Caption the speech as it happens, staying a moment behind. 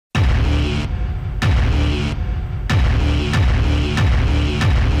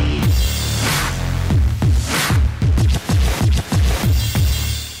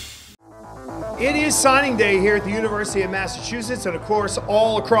is signing day here at the University of Massachusetts and, of course,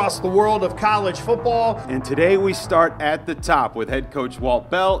 all across the world of college football. And today we start at the top with head coach Walt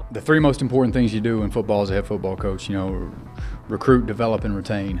Bell. The three most important things you do in football as a head football coach, recruit, develop, and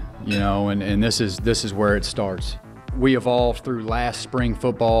retain, and this is where it starts. We evolved through last spring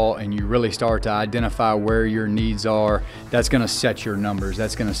football, and you really start to identify where your needs are. That's going to set your numbers.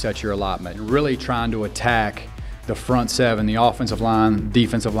 That's going to set your allotment. You're really trying to attack the front seven, the offensive line,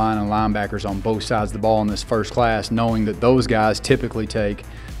 defensive line, and linebackers on both sides of the ball in this first class, knowing that those guys typically take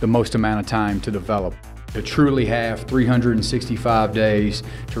the most amount of time to develop. To truly have 365 days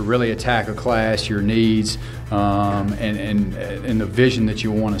to really attack a class, your needs, and the vision that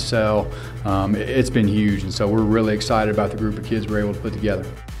you want to sell, it's been huge. And so we're really excited about the group of kids we're able to put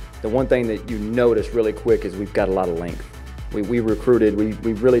together. The one thing that you notice really quick is we've got a lot of length. We recruited,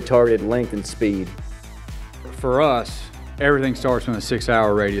 we really targeted length and speed. For us, everything starts from a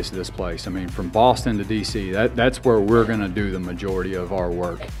 6-hour radius of this place. I mean, from Boston to DC, that's where we're going to do the majority of our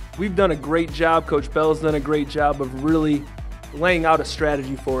work. We've done a great job. Coach Bell's done a great job of really laying out a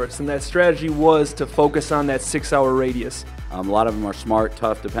strategy for us, and that strategy was to focus on that 6-hour radius. A lot of them are smart,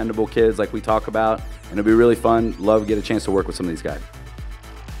 tough, dependable kids like we talk about, and it'll be really fun. Love to get a chance to work with some of these guys.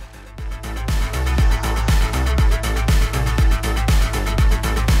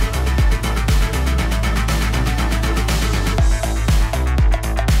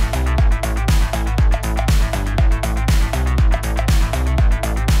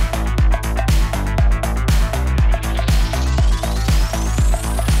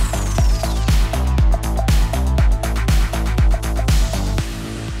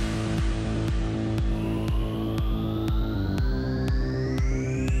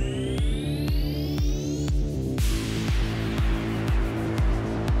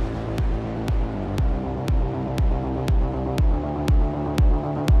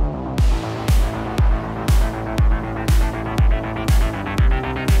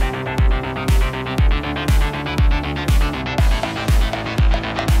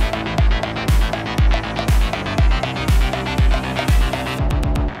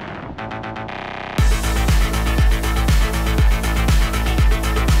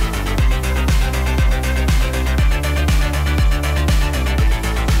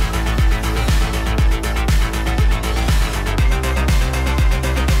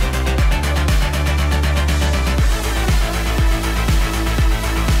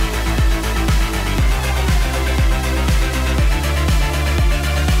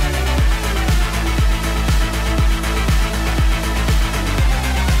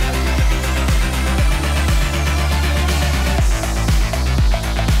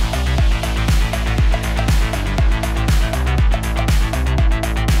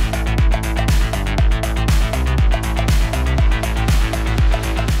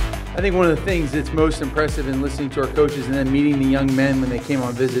 I think one of the things that's most impressive in listening to our coaches and then meeting the young men when they came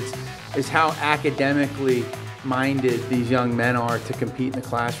on visits is how academically minded these young men are to compete in the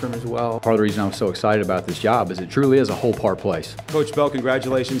classroom as well. Part of the reason I'm so excited about this job is it truly is a whole part place. Coach Bell,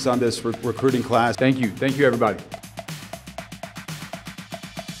 congratulations on this recruiting class. Thank you. Thank you, everybody.